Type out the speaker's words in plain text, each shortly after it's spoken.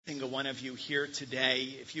Single one of you here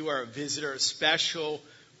today. If you are a visitor, a special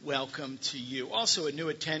welcome to you. Also a new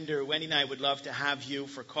attender, Wendy and I would love to have you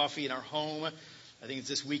for coffee in our home. I think it's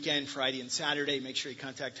this weekend, Friday and Saturday. Make sure you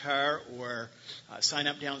contact her or sign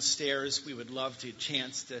up downstairs. We would love to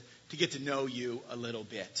chance to get to know you a little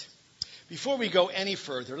bit. Before we go any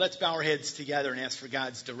further, let's bow our heads together and ask for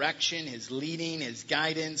God's direction, His leading, His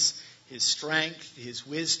guidance, His strength, His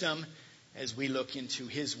wisdom as we look into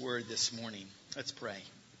His Word this morning. Let's pray.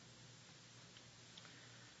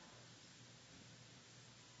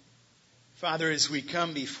 Father, as we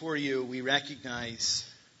come before you, we recognize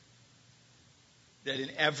that in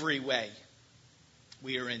every way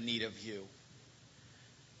we are in need of you.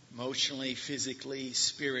 Emotionally, physically,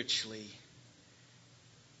 spiritually.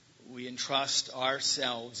 We entrust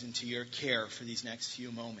ourselves into your care for these next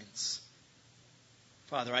few moments.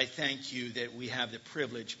 Father, I thank you that we have the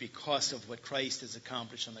privilege, because of what Christ has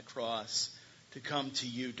accomplished on the cross, to come to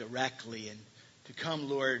you directly and to come,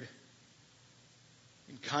 Lord,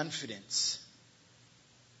 in confidence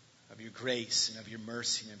of your grace and of your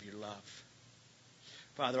mercy and of your love.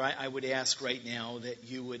 Father, I would ask right now that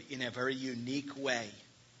you would, in a very unique way,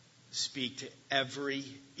 speak to every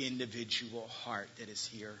individual heart that is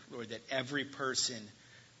here. Lord, that every person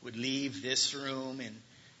would leave this room and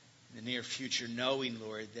in the near future knowing,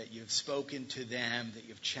 Lord, that you've spoken to them, that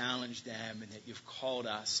you've challenged them, and that you've called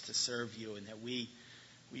us to serve you, and that we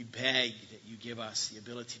beg that you give us the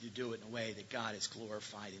ability to do it in a way that God is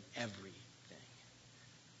glorified in everything.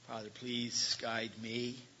 Father, please guide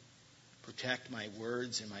me. Protect my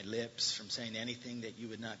words and my lips from saying anything that you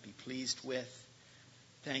would not be pleased with.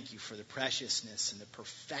 Thank you for the preciousness and the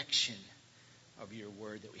perfection of your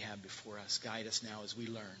word that we have before us. Guide us now as we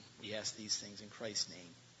learn. We ask these things in Christ's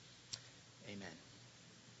name. Amen.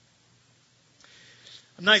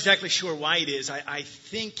 I'm not exactly sure why it is. I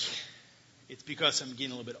think it's because I'm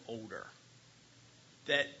getting a little bit older.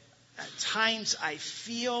 That at times I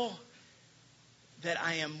feel that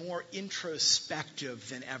I am more introspective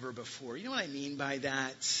than ever before. You know what I mean by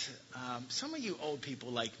that? Some of you old people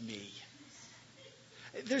like me.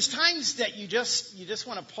 There's times that you just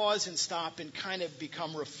want to pause and stop and kind of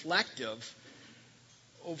become reflective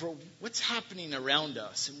over what's happening around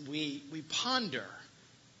us, and we ponder.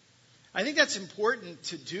 I think that's important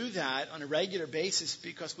to do that on a regular basis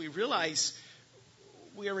because we realize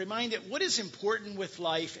we are reminded what is important with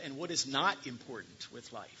life and what is not important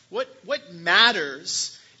with life. What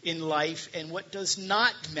matters in life and what does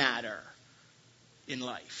not matter in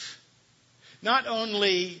life. Not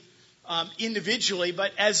only individually,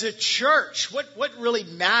 but as a church, what really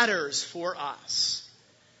matters for us.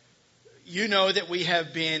 You know that we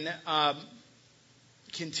have been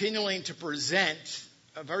continuing to present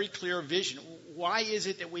a very clear vision. Why is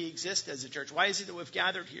it that we exist as a church? Why is it that we've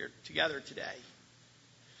gathered here together today?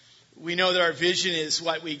 We know that our vision is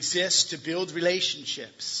what we exist to build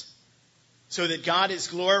relationships so that God is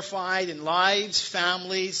glorified in lives,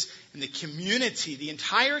 families, and the community, the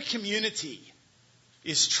entire community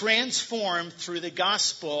is transformed through the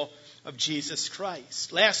gospel of Jesus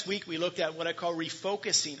Christ. Last week we looked at what I call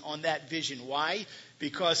refocusing on that vision. Why?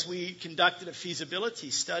 Because we conducted a feasibility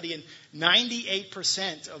study and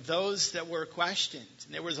 98% of those that were questioned,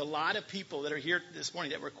 and there was a lot of people that are here this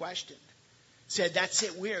morning that were questioned, said, that's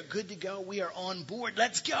it, we are good to go, we are on board,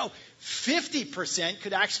 let's go. 50%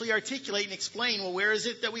 could actually articulate and explain, well, where is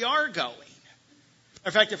it that we are going?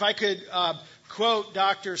 In fact, if I could quote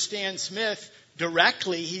Dr. Stan Smith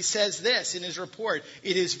directly, he says this in his report: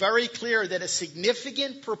 it is very clear that a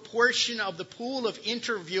significant proportion of the pool of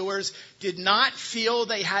interviewers did not feel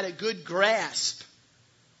they had a good grasp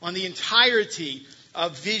on the entirety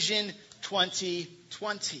of Vision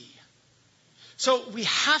 2020. So we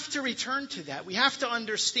have to return to that. We have to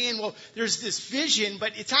understand, well, there's this vision,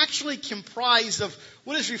 but it's actually comprised of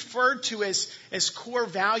what is referred to as core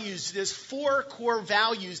values. There's 4 core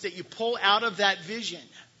values that you pull out of that vision.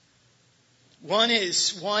 One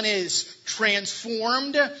is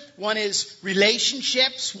transformed, one is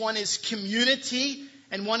relationships, one is community,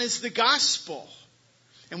 and one is the gospel.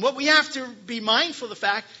 And what we have to be mindful of the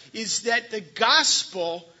fact is that the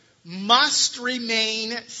gospel must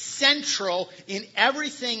remain central in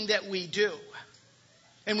everything that we do.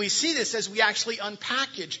 And we see this as we actually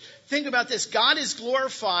unpackage. Think about this. God is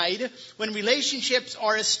glorified when relationships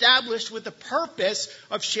are established with the purpose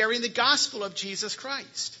of sharing the gospel of Jesus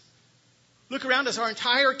Christ. Look around us. Our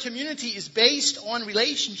entire community is based on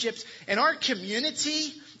relationships, and our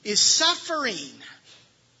community is suffering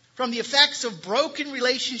from the effects of broken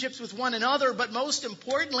relationships with one another, but most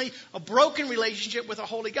importantly, a broken relationship with a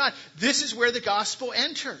holy God. This is where the gospel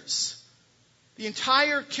enters. The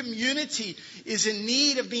entire community is in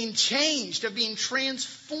need of being changed, of being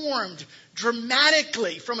transformed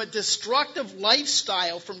dramatically from a destructive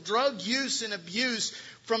lifestyle, from drug use and abuse,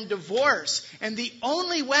 from divorce. And the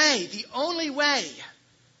only way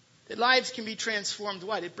that lives can be transformed,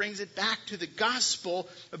 what? It brings it back to the gospel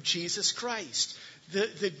of Jesus Christ.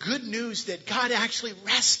 The good news that God actually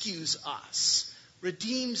rescues us,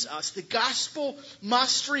 redeems us. The gospel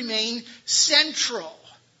must remain central.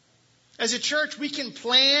 As a church, we can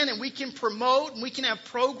plan and we can promote and we can have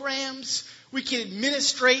programs. We can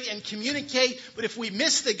administrate and communicate. But if we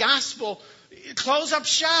miss the gospel, close up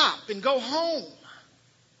shop and go home.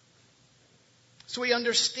 So we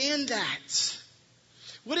understand that.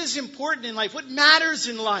 What is important in life? What matters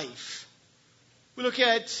in life? We look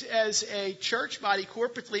at as a church body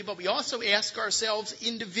corporately, but we also ask ourselves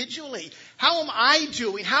individually, how am I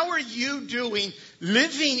doing? How are you doing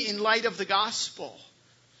living in light of the gospel?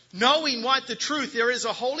 Knowing what the truth, there is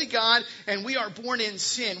a holy God and we are born in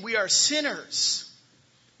sin. We are sinners.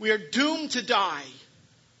 We are doomed to die.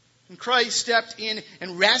 And Christ stepped in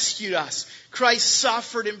and rescued us. Christ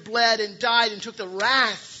suffered and bled and died and took the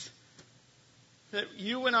wrath that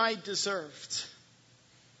you and I deserved.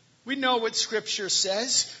 We know what Scripture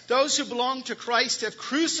says. Those who belong to Christ have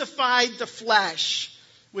crucified the flesh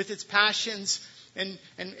with its passions and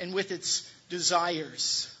with its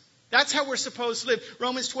desires. That's how we're supposed to live.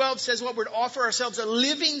 Romans 12 says what we're to offer ourselves a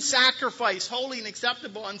living sacrifice, holy and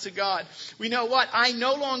acceptable unto God. We know what? I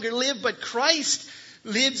no longer live, but Christ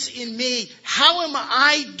lives in me. How am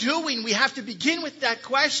I doing? We have to begin with that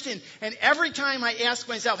question. And every time I ask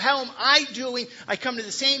myself, how am I doing? I come to the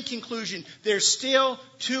same conclusion. There's still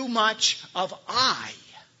too much of I.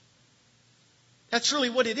 That's really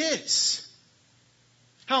what it is.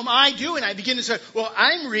 How am I doing? I begin to say, well,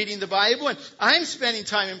 I'm reading the Bible and I'm spending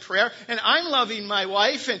time in prayer and I'm loving my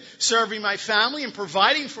wife and serving my family and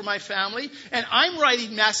providing for my family and I'm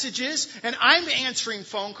writing messages and I'm answering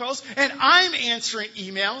phone calls and I'm answering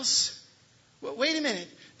emails. Well, wait a minute.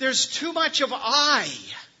 There's too much of I.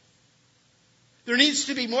 There needs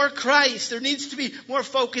to be more Christ. There needs to be more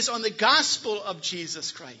focus on the gospel of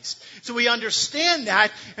Jesus Christ. So we understand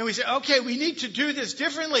that and we say, okay, we need to do this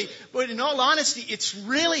differently. But in all honesty, it's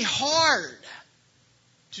really hard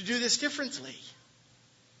to do this differently.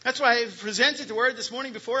 That's why I presented the word this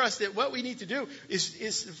morning before us that what we need to do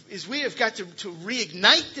is we have got to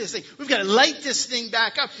reignite this thing. We've got to light this thing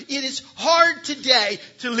back up. It is hard today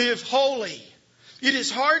to live holy. It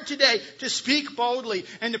is hard today to speak boldly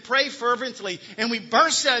and to pray fervently. And we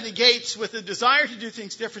burst out of the gates with a desire to do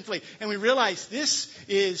things differently. And we realize this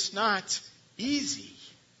is not easy.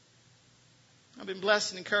 I've been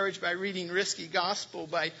blessed and encouraged by reading Risky Gospel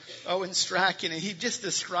by Owen Strachan. And he just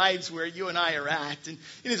describes where you and I are at. And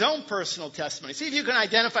in his own personal testimony. See if you can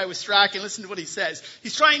identify with Strachan. Listen to what he says.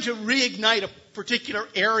 He's trying to reignite a particular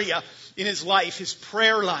area in his life, his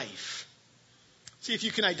prayer life. See if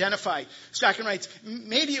you can identify. Strachan writes,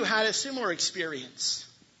 maybe you had a similar experience.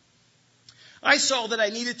 I saw that I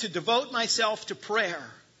needed to devote myself to prayer.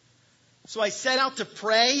 So I set out to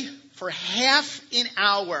pray for half an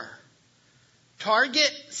hour.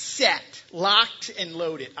 Target set, locked and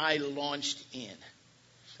loaded. I launched in.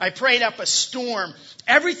 I prayed up a storm.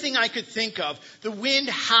 Everything I could think of. The wind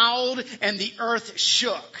howled and the earth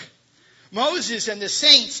shook. Moses and the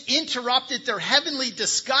saints interrupted their heavenly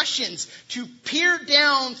discussions to peer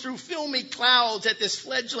down through filmy clouds at this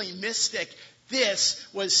fledgling mystic. This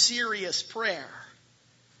was serious prayer.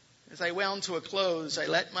 As I wound to a close, I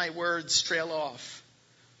let my words trail off.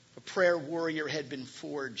 A prayer warrior had been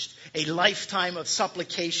forged. A lifetime of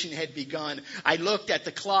supplication had begun. I looked at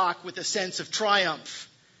the clock with a sense of triumph.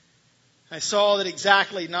 I saw that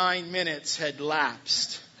exactly 9 minutes had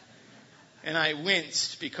lapsed. And I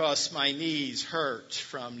winced because my knees hurt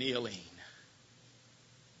from kneeling.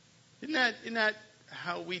 Isn't that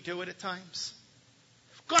how we do it at times?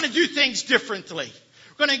 We're going to do things differently.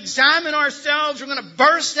 We're going to examine ourselves. We're going to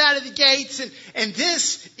burst out of the gates. And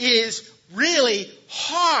this is really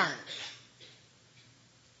hard.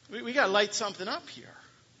 We got to light something up here.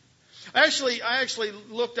 I actually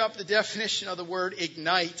looked up the definition of the word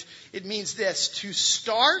ignite. It means this: to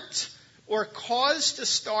start or cause to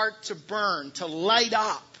start to burn, to light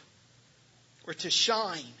up, or to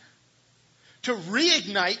shine. To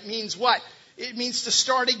reignite means what? It means to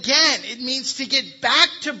start again. It means to get back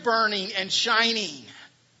to burning and shining.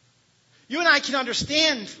 You and I can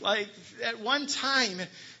understand, like, at one time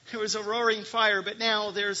there was a roaring fire, but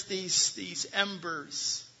now there's these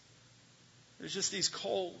embers. There's just these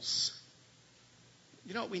coals.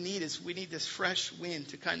 You know what we need is we need this fresh wind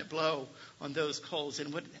to kind of blow on those coals.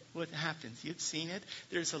 And what happens? You've seen it.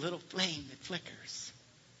 There's a little flame that flickers.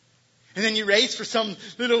 And then you race for some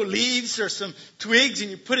little leaves or some twigs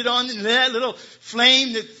and you put it on, and that little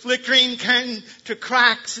flame that's flickering kind to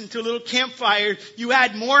cracks into a little campfire. You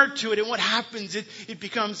add more to it, and what happens? It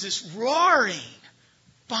becomes this roaring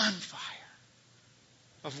bonfire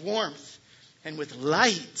of warmth and with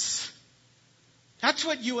lights. That's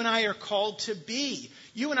what you and I are called to be.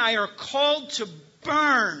 You and I are called to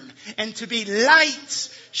burn and to be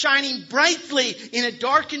lights shining brightly in a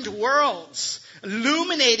darkened world,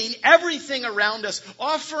 illuminating everything around us,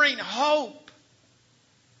 offering hope.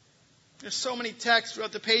 There's so many texts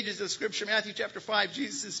throughout the pages of Scripture. Matthew chapter 5,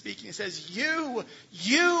 Jesus is speaking. He says,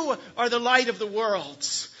 you are the light of the world.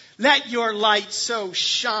 Let your light so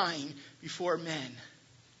shine before men.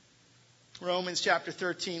 Romans chapter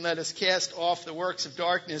 13, let us cast off the works of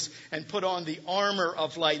darkness and put on the armor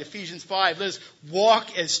of light. Ephesians 5, let us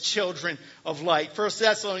walk as children of light. 1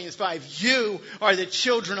 Thessalonians 5, you are the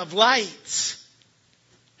children of light.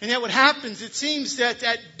 And yet what happens, it seems that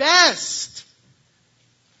at best,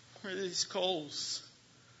 are these coals.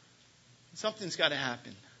 Something's got to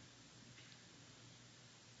happen.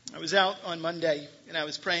 I was out on Monday and I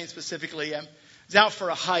was praying specifically. I was out for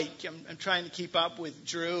a hike. I'm trying to keep up with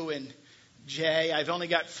Drew and Jay. I've only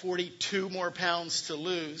got 42 more pounds to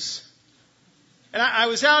lose. And I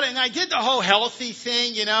was out and I did the whole healthy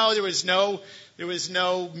thing. You know, there was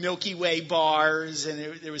no Milky Way bars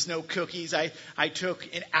and there was no cookies. I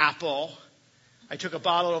took an apple. I took a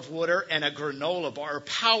bottle of water and a granola bar or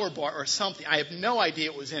Power Bar or something. I have no idea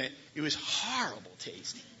what was in it. It was horrible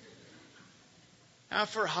tasting. Out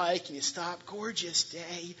for a hike and you stop, gorgeous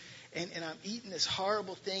day. And I'm eating this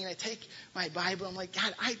horrible thing. And I take my Bible. I'm like,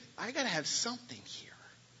 God, I got to have something here.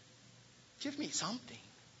 Give me something.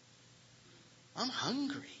 I'm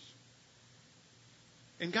hungry.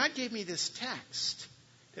 And God gave me this text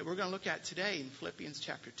that we're going to look at today in Philippians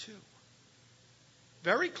chapter 2.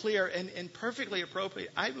 Very clear and perfectly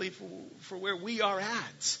appropriate, I believe, for where we are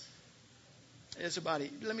at as a body.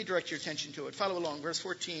 Let me direct your attention to it. Follow along. Verse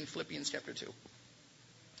 14, Philippians chapter 2.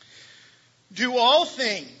 Do all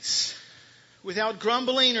things without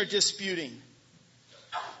grumbling or disputing,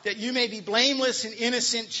 that you may be blameless and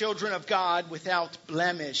innocent children of God without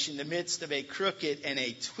blemish in the midst of a crooked and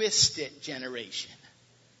a twisted generation,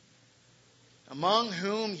 among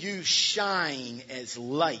whom you shine as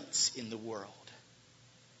lights in the world,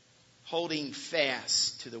 holding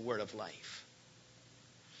fast to the word of life,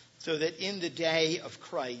 so that in the day of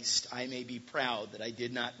Christ I may be proud that I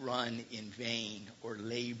did not run in vain or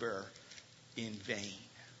labor in vain.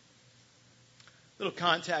 Little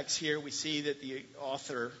context here, we see that the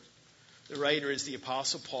author, the writer, is the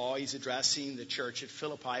Apostle Paul. He's addressing the church at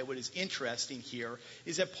Philippi. What is interesting here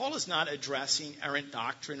is that Paul is not addressing errant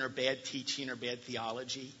doctrine or bad teaching or bad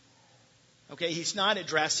theology. Okay, he's not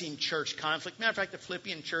addressing church conflict. Matter of fact, the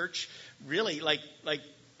Philippian church, really, like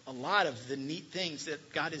a lot of the neat things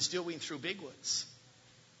that God is doing through Big Woods,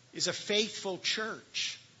 is a faithful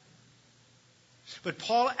church. But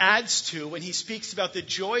Paul adds to, when he speaks about the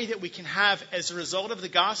joy that we can have as a result of the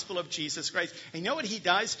gospel of Jesus Christ. And you know what he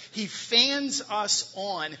does? He fans us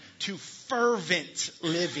on to fervent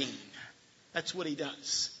living. That's what he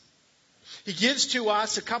does. He gives to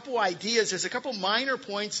us a couple ideas. There's a couple minor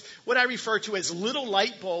points, what I refer to as little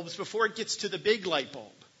light bulbs before it gets to the big light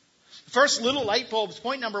bulb. First, little light bulbs,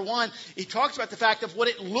 point number one, he talks about the fact of what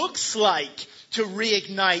it looks like to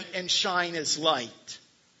reignite and shine as light.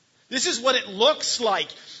 This is what it looks like.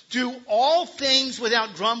 Do all things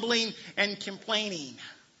without grumbling and complaining.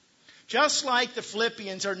 Just like the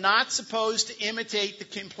Philippians are not supposed to imitate the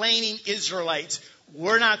complaining Israelites,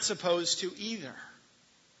 we're not supposed to either.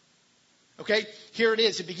 Okay, here it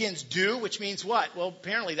is. It begins do, which means what? Well,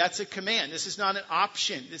 apparently that's a command. This is not an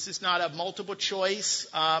option. This is not a multiple choice,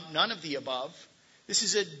 none of the above. This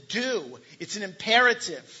is a do. It's an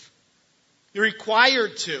imperative. You're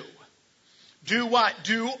required to. Do what?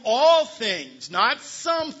 Do all things, not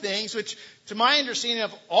some things, which to my understanding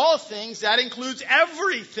of all things, that includes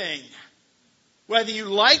everything. Whether you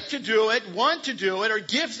like to do it, want to do it, or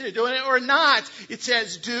gifted to do it or not, it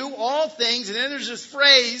says do all things. And then there's this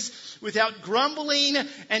phrase, without grumbling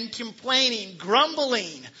and complaining.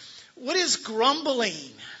 Grumbling. What is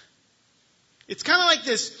grumbling? It's kind of like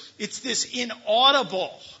this, it's this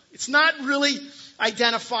inaudible. It's not really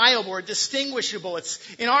identifiable or distinguishable.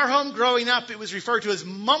 It's in our home growing up, it was referred to as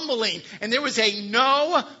mumbling, and there was a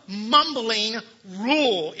no mumbling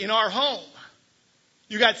rule in our home.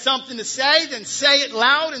 You got something to say, then say it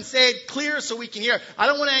loud and say it clear so we can hear. I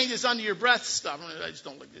don't want any of this under your breath stuff. I just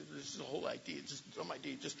don't like this. This is the whole idea. Just some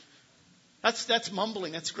idea. That's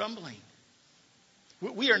mumbling. That's grumbling.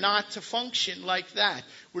 We are not to function like that.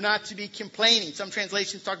 We're not to be complaining. Some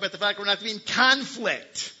translations talk about the fact we're not to be in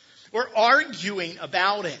conflict or arguing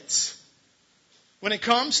about it. When it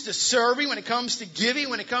comes to serving, when it comes to giving,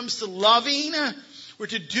 when it comes to loving, we're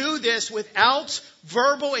to do this without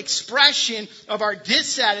verbal expression of our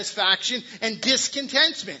dissatisfaction and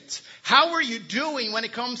discontentment. How are you doing when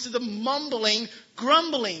it comes to the mumbling,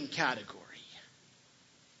 grumbling category?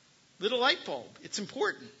 Little light bulb. It's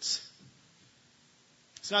important.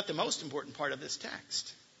 It's not the most important part of this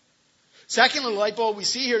text. Second little light bulb we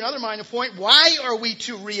see here, another minor point. Why are we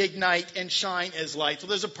to reignite and shine as lights? Well,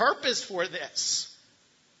 there's a purpose for this.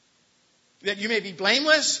 That you may be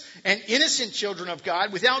blameless and innocent children of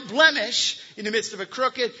God, without blemish, in the midst of a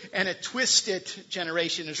crooked and a twisted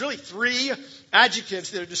generation. There's really three adjectives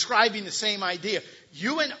that are describing the same idea.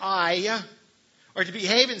 You and I are to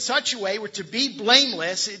behave in such a way, we're to be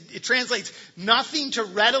blameless. It translates nothing to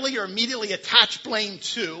readily or immediately attach blame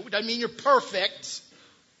to. It doesn't mean you're perfect.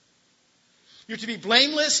 You're to be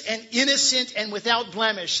blameless and innocent and without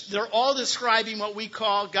blemish. They're all describing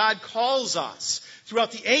what God calls us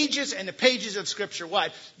throughout the ages and the pages of Scripture.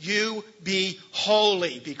 What? You be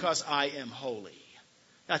holy because I am holy.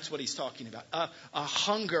 That's what he's talking about. A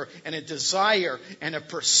hunger and a desire and a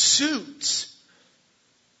pursuit.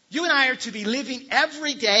 You and I are to be living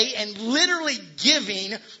every day and literally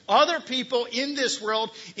giving other people in this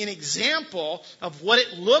world an example of what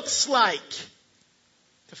it looks like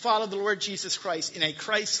to follow the Lord Jesus Christ in a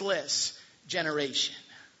Christless generation.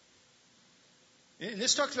 And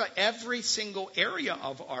this talks about every single area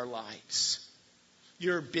of our lives.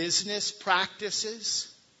 Your business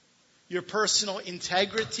practices, your personal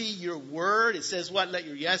integrity, your word. It says what? Let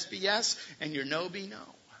your yes be yes and your no be no.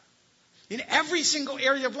 In every single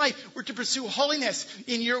area of life, we're to pursue holiness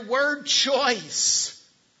in your word choice.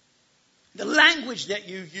 The language that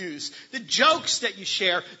you use, the jokes that you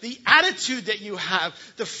share, the attitude that you have,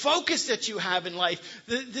 the focus that you have in life,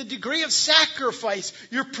 the degree of sacrifice,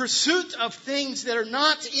 your pursuit of things that are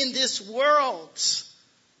not in this world.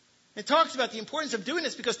 It talks about the importance of doing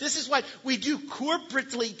this because this is what we do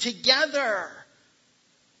corporately together.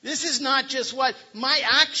 This is not just what my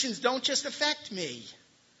actions don't just affect me.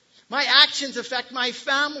 My actions affect my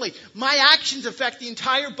family. My actions affect the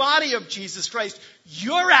entire body of Jesus Christ.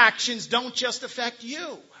 Your actions don't just affect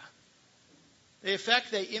you. They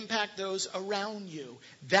impact those around you.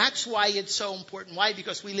 That's why it's so important. Why?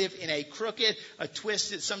 Because we live in a crooked, a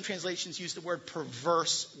twisted, some translations use the word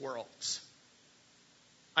perverse worlds.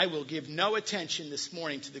 I will give no attention this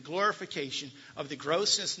morning to the glorification of the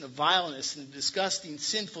grossness and the vileness and the disgusting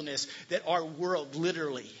sinfulness that our world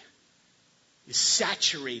literally is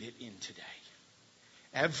saturated in today.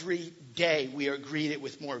 Every day we are greeted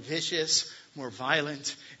with more vicious, more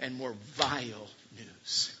violent, and more vile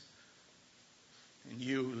news. And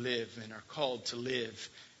you live and are called to live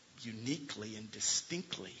uniquely and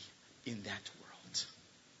distinctly in that world.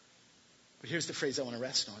 But here's the phrase I want to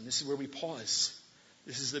rest on. This is where we pause.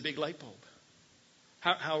 This is the big light bulb.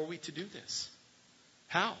 How are we to do this?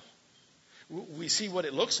 How? We see what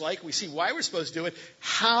it looks like. We see why we're supposed to do it.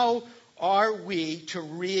 How are we to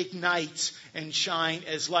reignite and shine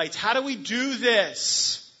as lights? How do we do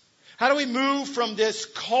this? How do we move from this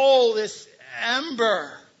coal, this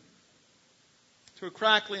ember, to a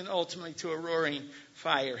crackling and ultimately to a roaring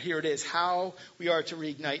fire? Here it is. How we are to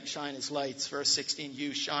reignite and shine as lights. Verse 16,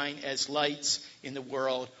 you shine as lights in the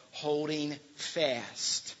world, holding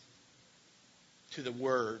fast to the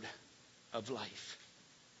word of life.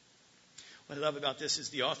 What I love about this is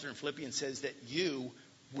the author in Philippians says that you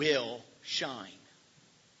will shine.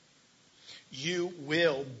 You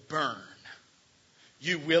will burn.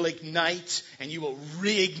 You will ignite and you will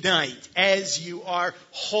reignite as you are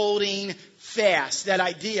holding fast. That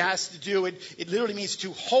idea has to do, it literally means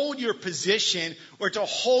to hold your position or to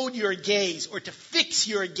hold your gaze or to fix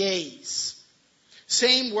your gaze.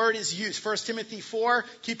 Same word is used. 1 Timothy 4,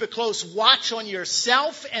 keep a close watch on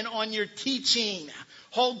yourself and on your teaching.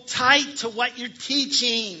 Hold tight to what you're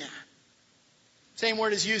teaching. Same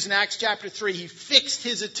word is used in Acts chapter 3. He fixed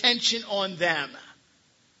his attention on them.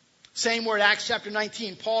 Same word, Acts chapter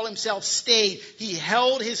 19. Paul himself stayed. He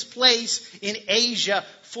held his place in Asia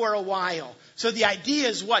for a while. So the idea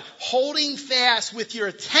is what? Holding fast with your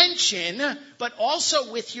attention, but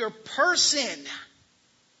also with your person.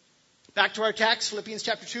 Back to our text, Philippians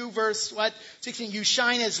chapter 2, verse 16. You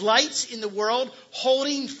shine as lights in the world,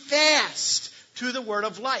 holding fast to the word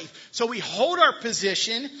of life. So we hold our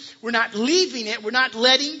position. We're not leaving it. We're not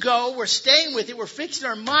letting go. We're staying with it. We're fixing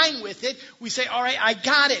our mind with it. We say, all right, I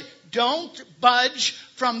got it. Don't budge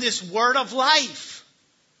from this word of life.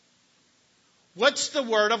 What's the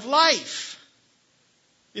word of life?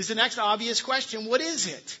 Is the next obvious question. What is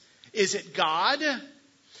it? Is it God?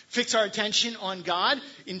 Fix our attention on God.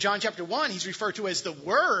 In John chapter 1, he's referred to as the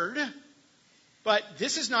Word. But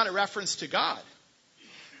this is not a reference to God.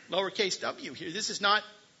 Lowercase w here. This is not,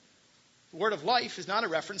 the word of life is not a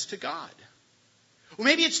reference to God. Well,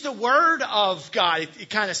 maybe it's the Word of God. It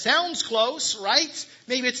kind of sounds close, right?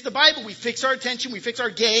 Maybe it's the Bible. We fix our attention. We fix our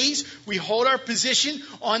gaze. We hold our position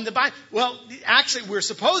on the Bible. Well, actually, we're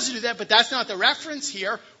supposed to do that, but that's not the reference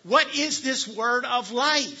here. What is this Word of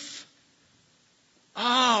life?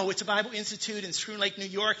 Oh, it's a Bible Institute in Schroon Lake, New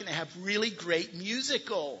York, and they have really great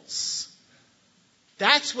musicals.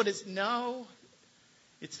 That's what it's... No,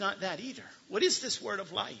 it's not that either. What is this word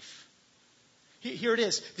of life? Here it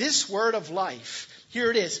is. This word of life, here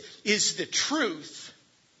it is the truth.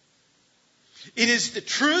 It is the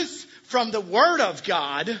truth from the Word of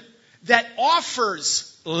God that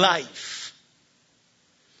offers life.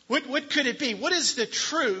 What could it be? What is the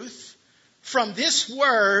truth from this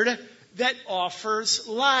Word that offers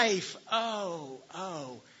life?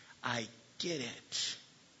 Oh, I get it.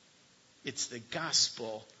 It's the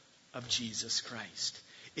gospel of Jesus Christ.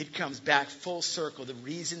 It comes back full circle. The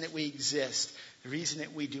reason that we exist, the reason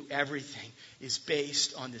that we do everything is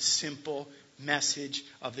based on the simple message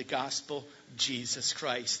of the gospel of Jesus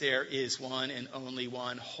Christ. There is one and only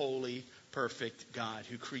one holy, perfect God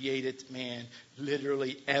who created man,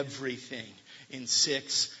 literally everything, in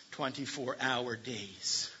 6 24-hour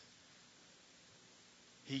days.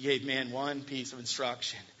 He gave man one piece of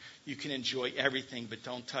instruction. You can enjoy everything, but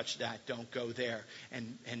don't touch that. Don't go there.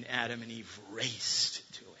 And Adam and Eve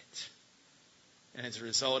raced to it. And as a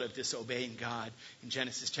result of disobeying God, in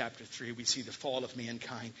Genesis chapter 3, we see the fall of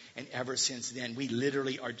mankind. And ever since then, we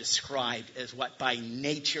literally are described as what? By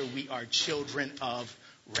nature, we are children of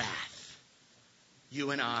wrath.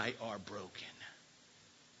 You and I are broken.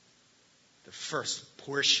 The first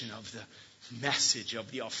portion of the message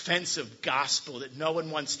of the offensive gospel that no one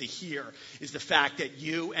wants to hear is the fact that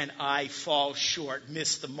you and I fall short,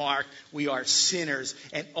 miss the mark. We are sinners,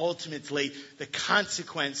 and ultimately the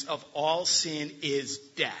consequence of all sin is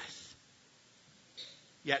death.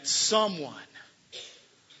 Yet someone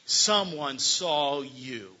saw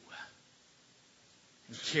you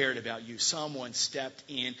and cared about you. Someone stepped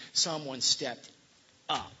in, someone stepped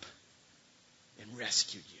up and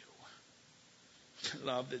rescued you. I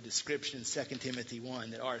love the description in 2 Timothy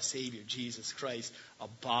 1 that our Savior, Jesus Christ,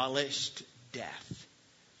 abolished death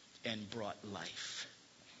and brought life.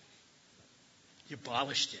 He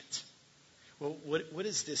abolished it. Well, what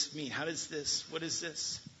does this mean? What is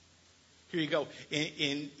this? Here you go.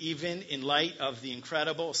 Even in light of the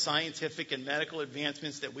incredible scientific and medical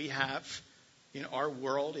advancements that we have in our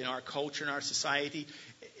world, in our culture, in our society,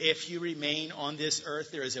 if you remain on this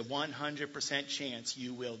earth, there is a 100% chance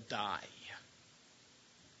you will die.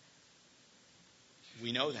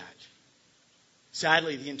 We know that.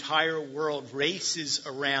 Sadly, the entire world races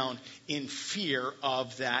around in fear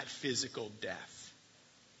of that physical death.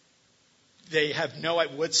 They have no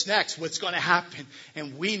idea what's next, what's going to happen.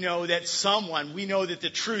 And we know that the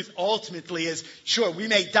truth ultimately is, sure, we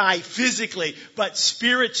may die physically, but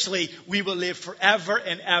spiritually we will live forever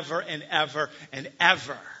and ever and ever and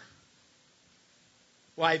ever.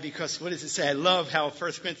 Why? Because what does it say? I love how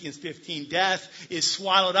 1 Corinthians 15, death is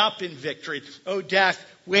swallowed up in victory. Oh, death,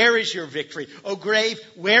 where is your victory? Oh, grave,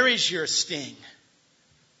 where is your sting?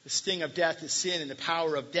 The sting of death is sin, and the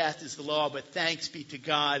power of death is the law. But thanks be to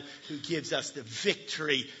God who gives us the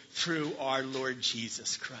victory through our Lord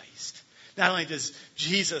Jesus Christ. Not only does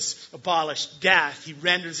Jesus abolish death, he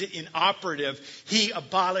renders it inoperative. He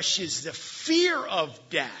abolishes the fear of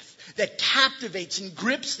death that captivates and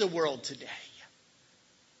grips the world today.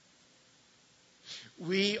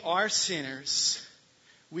 We are sinners.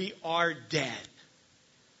 We are dead.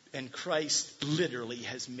 And Christ literally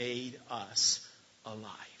has made us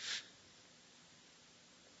alive.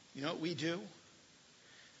 You know what we do?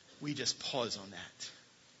 We just pause on that.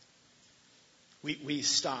 We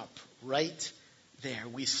stop right there.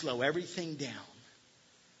 We slow everything down.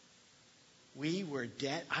 We were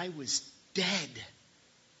dead. I was dead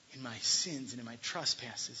in my sins and in my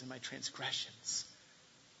trespasses and my transgressions.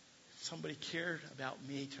 Somebody cared about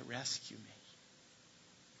me to rescue me.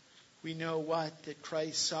 We know what? That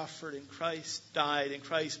Christ suffered and Christ died and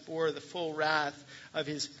Christ bore the full wrath of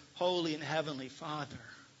his holy and heavenly Father.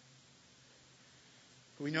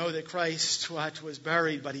 We know that Christ was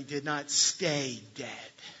buried, but he did not stay dead.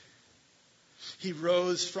 He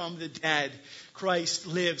rose from the dead. Christ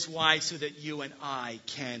lives. Why? So that you and I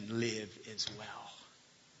can live as well.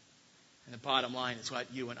 And the bottom line is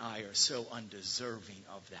what you and I are so undeserving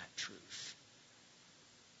of that truth.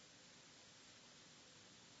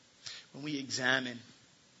 When we examine,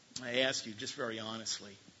 I ask you just very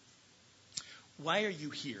honestly, why are you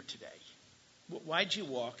here today? Why'd you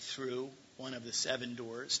walk through one of the 7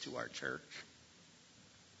 doors to our church?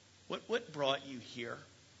 What brought you here?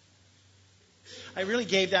 I really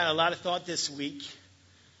gave that a lot of thought this week.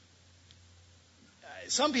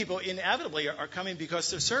 Some people inevitably are coming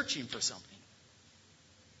because they're searching for something.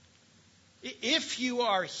 If you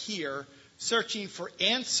are here searching for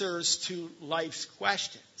answers to life's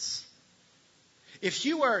questions, if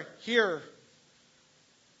you are here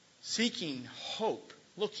seeking hope,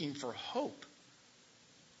 looking for hope,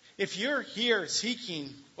 if you're here seeking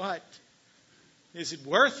what? Is it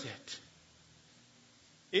worth it?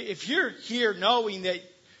 If you're here knowing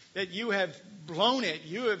that you have blown it,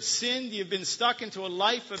 you have sinned, you've been stuck into a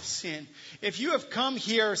life of sin, if you have come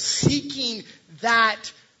here seeking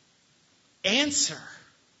that answer,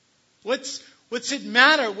 what's it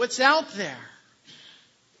matter? What's out there?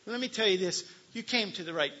 Let me tell you this. You came to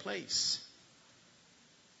the right place.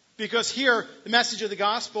 Because here, the message of the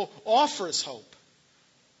gospel offers hope.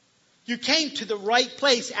 You came to the right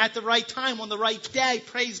place at the right time on the right day.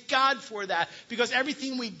 Praise God for that. Because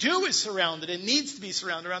everything we do is surrounded and needs to be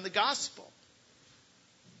surrounded around the gospel.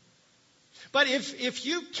 But if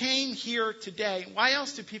you came here today, why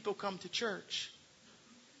else do people come to church?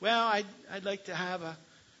 Well, I'd like to have a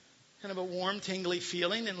kind of a warm, tingly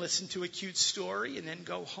feeling and listen to a cute story and then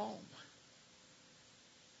go home.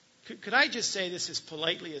 Could I just say this as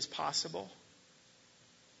politely as possible?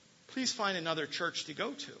 Please find another church to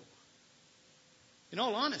go to. In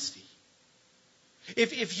all honesty.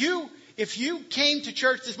 If you came to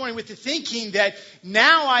church this morning with the thinking that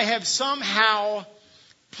now I have somehow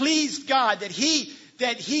pleased God, that He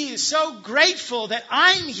is so grateful that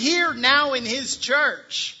I'm here now in His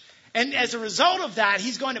church, and as a result of that,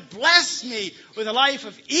 He's going to bless me with a life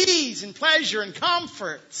of ease and pleasure and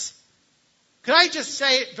comforts. Could I just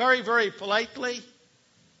say it very, very politely?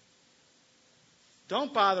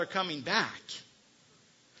 Don't bother coming back.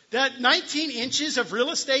 That 19 inches of real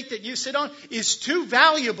estate that you sit on is too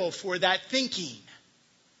valuable for that thinking.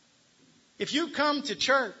 If you come to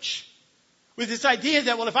church with this idea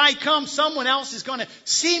that, well, if I come, someone else is going to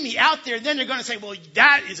see me out there, then they're going to say, well,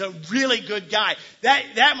 that is a really good guy.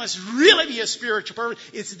 That must really be a spiritual person.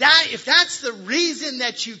 If that's the reason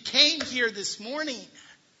that you came here this morning,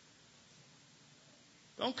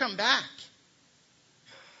 don't come back.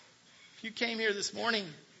 If you came here this morning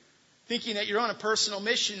thinking that you're on a personal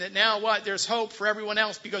mission, that now what? There's hope for everyone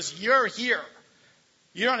else because you're here.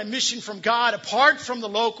 You're on a mission from God apart from the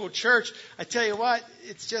local church. I tell you what,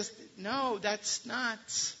 it's just, no, that's not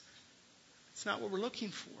what we're looking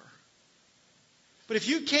for. But if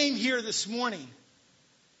you came here this morning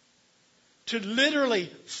to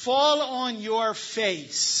literally fall on your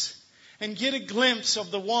face and get a glimpse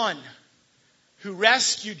of the one who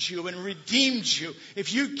rescued you and redeemed you.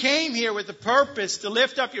 If you came here with the purpose to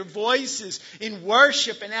lift up your voices in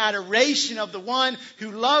worship and adoration of the one who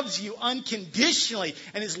loves you unconditionally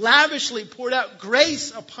and has lavishly poured out grace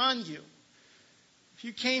upon you. If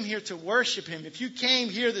you came here to worship Him, if you came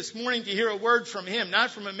here this morning to hear a word from Him, not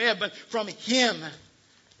from a man, but from Him,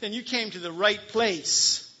 then you came to the right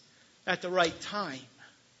place at the right time.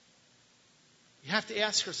 You have to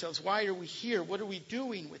ask ourselves, why are we here? What are we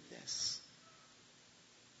doing with this?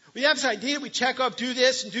 We have this idea, we check off, do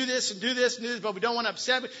this and do this and do this and do this, but we don't want to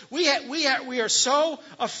upset. We are so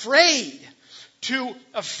afraid to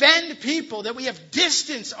offend people that we have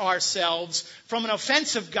distanced ourselves from an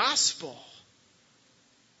offensive gospel.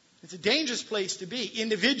 It's a dangerous place to be,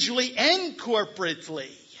 individually and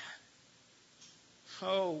corporately.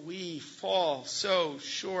 Oh, we fall so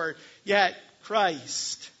short. Yet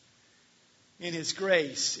Christ, in His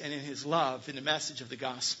grace and in His love, in the message of the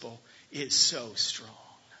gospel, is so strong.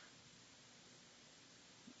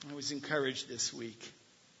 I was encouraged this week.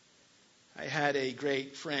 I had a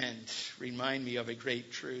great friend remind me of a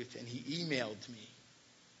great truth, and he emailed me.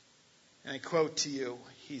 And I quote to you,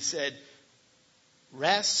 he said,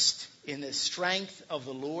 "Rest in the strength of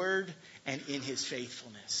the Lord and in His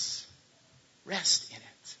faithfulness." Rest in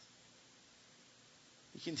it.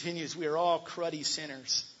 He continues, we are all cruddy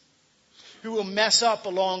sinners who will mess up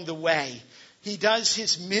along the way. He does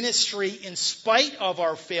His ministry in spite of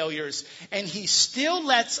our failures, and He still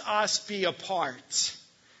lets us be a part.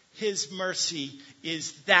 His mercy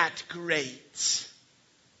is that great.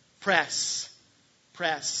 Press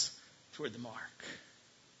toward the mark.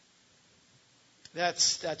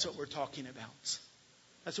 That's what we're talking about.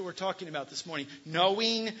 That's what we're talking about this morning.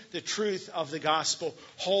 Knowing the truth of the gospel.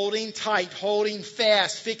 Holding tight, holding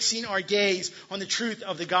fast, fixing our gaze on the truth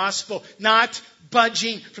of the gospel. Not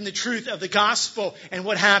budging from the truth of the gospel. And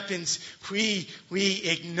what happens? We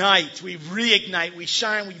ignite, we reignite, we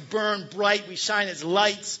shine, we burn bright, we shine as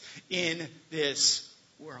lights in this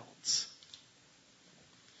world.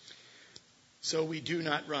 So we do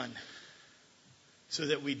not run, so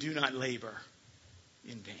that we do not labor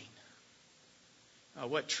in vain.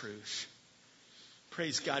 What truth.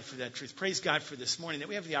 Praise God for that truth. Praise God for this morning that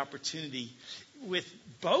we have the opportunity with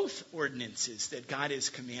both ordinances that God has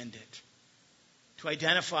commanded to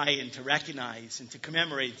identify and to recognize and to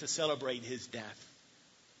commemorate and to celebrate his death.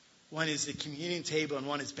 One is the communion table and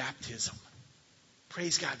one is baptism.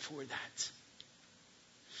 Praise God for that.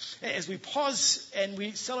 As we pause and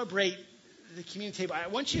we celebrate the communion table, I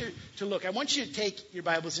want you to take your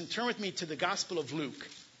Bibles and turn with me to the Gospel of Luke.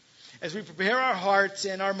 As we prepare our hearts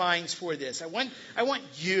and our minds for this, I want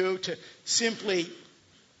you to simply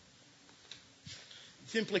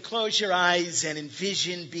close your eyes and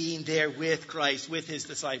envision being there with Christ, with his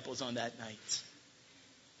disciples on that night.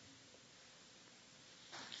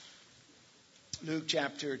 Luke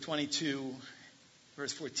chapter 22,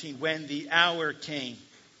 verse 14. When the hour came,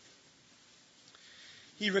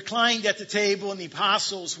 he reclined at the table and the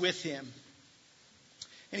apostles with him.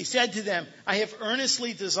 And he said to them, I have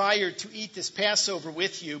earnestly desired to eat this Passover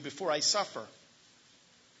with you before I suffer.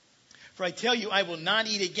 For I tell you, I will not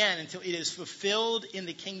eat again until it is fulfilled in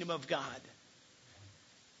the kingdom of God.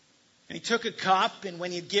 And he took a cup, and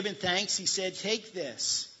when he had given thanks, he said, take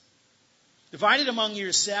this, divide it among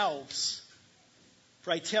yourselves.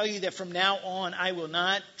 For I tell you that from now on I will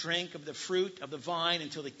not drink of the fruit of the vine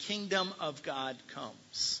until the kingdom of God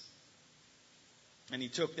comes. And he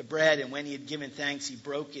took the bread, and when he had given thanks, he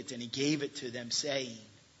broke it, and he gave it to them, saying,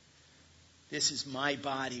 this is my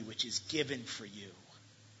body, which is given for you.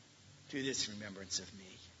 Do this in remembrance of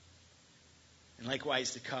me. And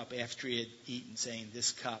likewise the cup after he had eaten, saying,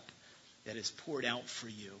 this cup that is poured out for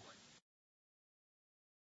you